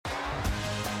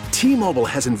T-Mobile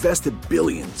has invested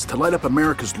billions to light up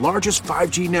America's largest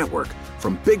 5G network,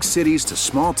 from big cities to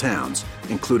small towns,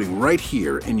 including right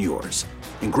here in yours.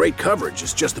 And great coverage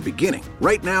is just the beginning.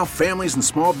 Right now, families and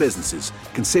small businesses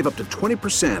can save up to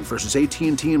 20% versus AT&T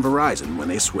and Verizon when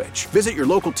they switch. Visit your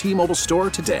local T-Mobile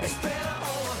store today.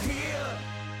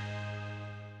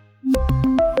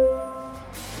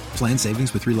 Plan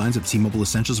savings with 3 lines of T-Mobile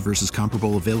Essentials versus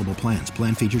comparable available plans.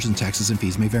 Plan features and taxes and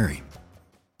fees may vary.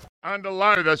 On the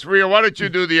line with us, Rhea, why don't you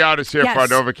do the honors here for our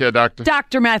NovaCare doctor?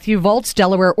 Dr. Matthew Volz,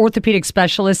 Delaware orthopedic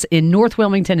specialist in North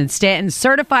Wilmington and Stanton,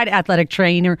 certified athletic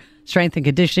trainer, strength and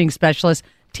conditioning specialist,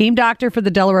 team doctor for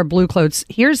the Delaware Blue Coats.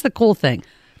 Here's the cool thing.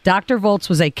 Dr. Volz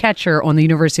was a catcher on the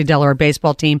University of Delaware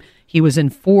baseball team. He was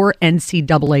in 4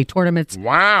 NCAA tournaments.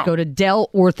 Wow. Go to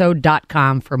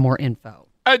delortho.com for more info.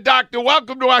 Hey, doctor,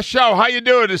 welcome to our show. How you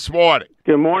doing this morning?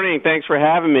 Good morning. Thanks for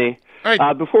having me. Hey.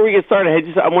 Before we get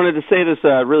started, I wanted to say this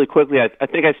really quickly. I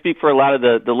think I speak for a lot of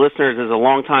the listeners as a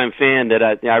longtime fan that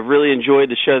I've really enjoyed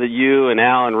the show that you and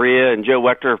Al and Rhea and Joe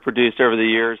Wechter have produced over the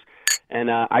years. And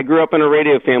I grew up in a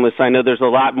radio family, so I know there's a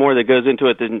lot more that goes into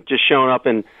it than just showing up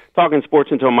and talking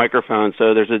sports into a microphone.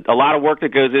 So there's a lot of work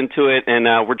that goes into it, and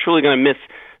we're truly going to miss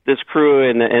this crew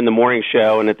in the morning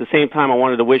show. And at the same time, I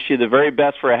wanted to wish you the very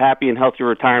best for a happy and healthy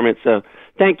retirement. So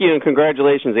thank you and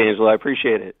congratulations, Angela. I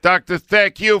appreciate it. Doctor,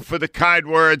 thank you for the kind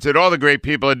words and all the great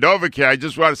people at NovaCare. I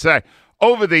just want to say,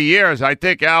 over the years, I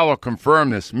think Al will confirm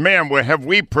this. Man, have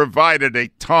we provided a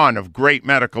ton of great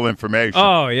medical information.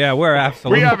 Oh, yeah, we're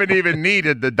absolutely. We haven't even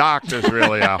needed the doctors,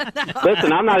 really, Al.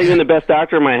 Listen, I'm not even the best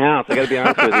doctor in my house. I got to be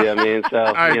honest with you. I mean, so,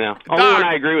 only when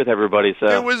I agree with everybody. So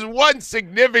there was one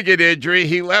significant injury.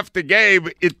 He left the game.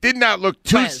 It did not look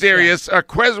too serious.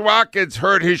 Quez Watkins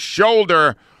hurt his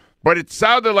shoulder, but it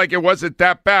sounded like it wasn't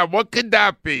that bad. What could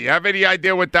that be? Have any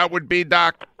idea what that would be,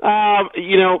 Doc?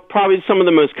 Probably some of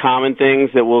the most common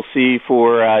things that we'll see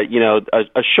for, a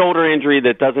shoulder injury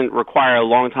that doesn't require a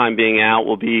long time being out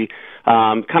will be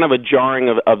kind of a jarring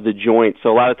of the joint.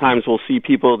 So a lot of times we'll see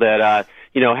people that,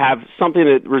 have something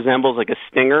that resembles like a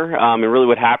stinger. And really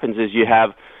what happens is you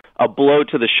have a blow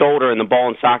to the shoulder and the ball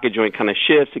and socket joint kind of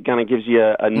shifts. It kind of gives you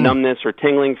a numbness or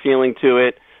tingling feeling to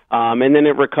it. And then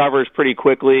it recovers pretty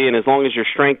quickly, and as long as your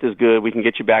strength is good, we can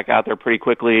get you back out there pretty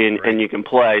quickly, and you can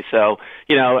play. So,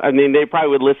 they probably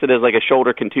would list it as like a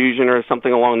shoulder contusion or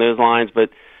something along those lines, but,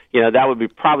 that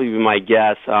would probably be my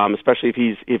guess, especially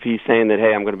if he's saying that,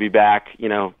 hey, I'm going to be back,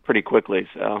 pretty quickly.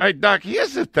 So, all right, Doc,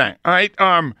 here's the thing, all right?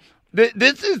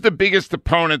 This is the biggest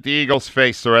opponent the Eagles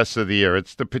face the rest of the year.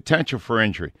 It's the potential for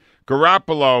injury.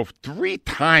 Garoppolo, 3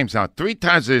 times in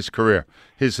his career,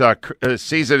 his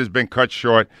season has been cut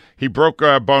short. He broke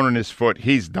a bone in his foot.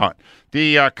 He's done.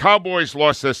 The Cowboys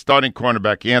lost their starting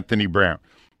cornerback, Anthony Brown.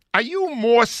 Are you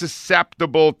more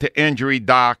susceptible to injury,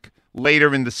 Doc,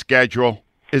 later in the schedule?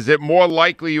 Is it more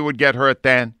likely you would get hurt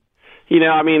then?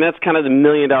 That's kind of the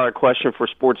 $1,000,000 question for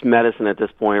sports medicine at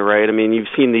this point, right? I mean, you've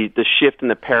seen the shift in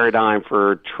the paradigm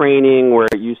for training where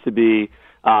it used to be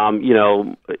a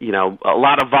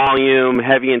lot of volume,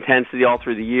 heavy intensity all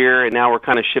through the year, and now we're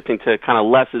kind of shifting to kind of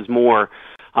less is more.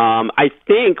 I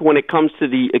think when it comes to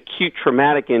the acute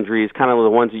traumatic injuries, kind of the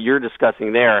ones that you're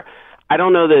discussing there, I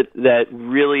don't know that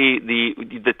really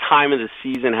the time of the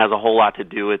season has a whole lot to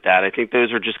do with that. I think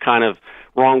those are just kind of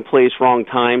wrong place, wrong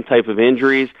time type of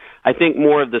injuries. I think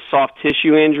more of the soft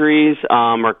tissue injuries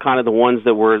are kind of the ones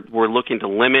that we're looking to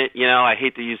limit. I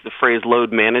hate to use the phrase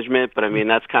load management, but I mean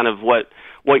that's kind of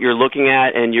what you're looking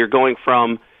at, and you're going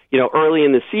from, early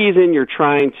in the season, you're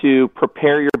trying to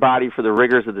prepare your body for the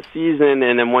rigors of the season,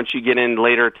 and then once you get in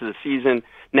later to the season,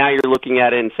 now you're looking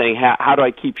at it and saying, how do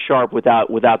I keep sharp without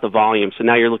the volume? So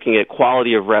now you're looking at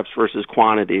quality of reps versus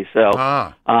quantity. So,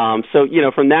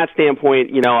 from that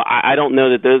standpoint, I don't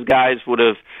know that those guys would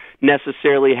have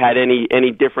necessarily had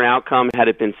any different outcome had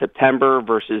it been September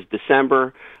versus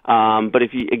December. But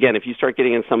if you start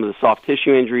getting in some of the soft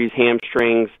tissue injuries,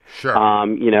 hamstrings, sure.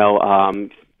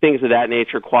 Things of that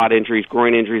nature, quad injuries,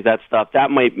 groin injuries, that stuff,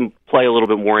 that might play a little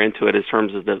bit more into it in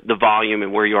terms of the volume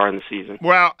and where you are in the season.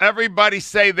 Well, everybody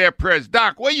say their prayers.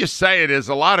 Doc, what you're saying is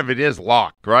a lot of it is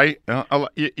luck, right?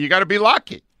 You got to be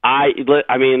lucky.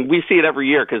 I mean, we see it every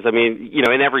year because,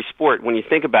 in every sport, when you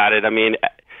think about it,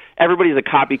 everybody's a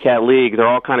copycat league. They're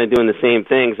all kind of doing the same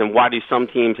things. And why do some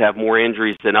teams have more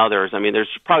injuries than others? There's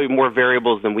probably more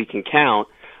variables than we can count.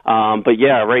 But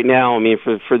yeah, right now,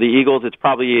 for the Eagles, it's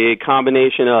probably a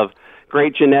combination of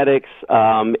great genetics,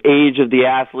 age of the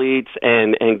athletes,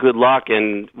 and good luck.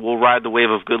 And we'll ride the wave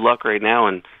of good luck right now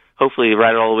and hopefully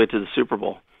ride it all the way to the Super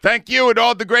Bowl. Thank you and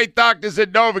all the great doctors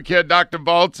at NovaCare, Dr.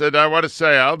 Volz. And I want to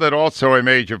say, Al, that also a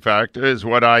major factor is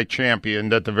what I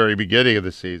championed at the very beginning of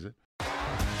the season.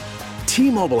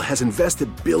 T-Mobile has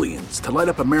invested billions to light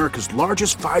up America's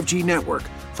largest 5G network,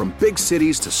 from big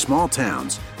cities to small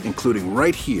towns, including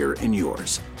right here in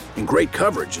yours. And great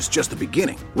coverage is just the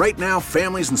beginning. Right now,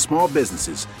 families and small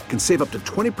businesses can save up to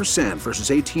 20% versus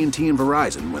AT&T and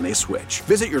Verizon when they switch.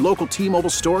 Visit your local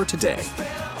T-Mobile store today.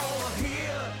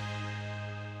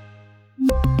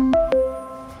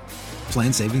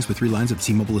 Plan savings with 3 lines of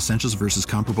T-Mobile Essentials versus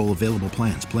comparable available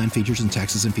plans. Plan features and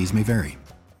taxes and fees may vary.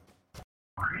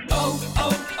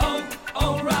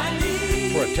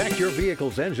 Protect your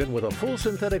vehicle's engine with a full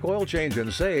synthetic oil change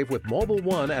and save with Mobil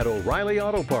 1 at O'Reilly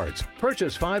Auto Parts.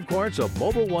 Purchase 5 quarts of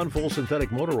Mobil 1 full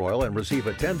synthetic motor oil and receive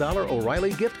a $10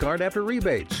 O'Reilly gift card after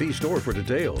rebate. See store for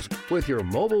details. With your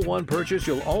Mobil 1 purchase,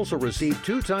 you'll also receive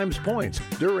 2 times points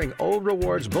during O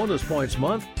Rewards Bonus Points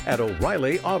Month at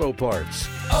O'Reilly Auto Parts.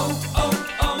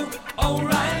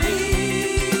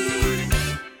 O'Reilly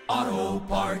Auto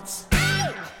Parts.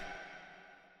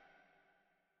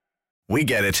 We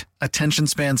get it. Attention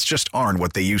spans just aren't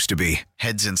what they used to be.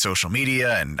 Heads in social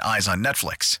media and eyes on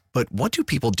Netflix. But what do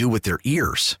people do with their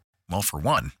ears? Well, for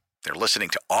one, they're listening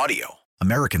to audio.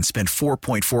 Americans spend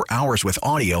 4.4 hours with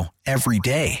audio every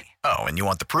day. Oh, and you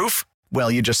want the proof?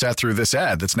 Well, you just sat through this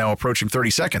ad that's now approaching 30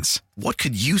 seconds. What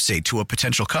could you say to a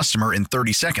potential customer in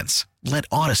 30 seconds? Let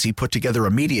Odyssey put together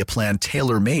a media plan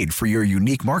tailor-made for your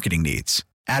unique marketing needs.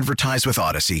 Advertise with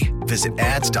Odyssey. Visit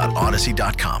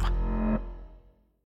ads.odyssey.com.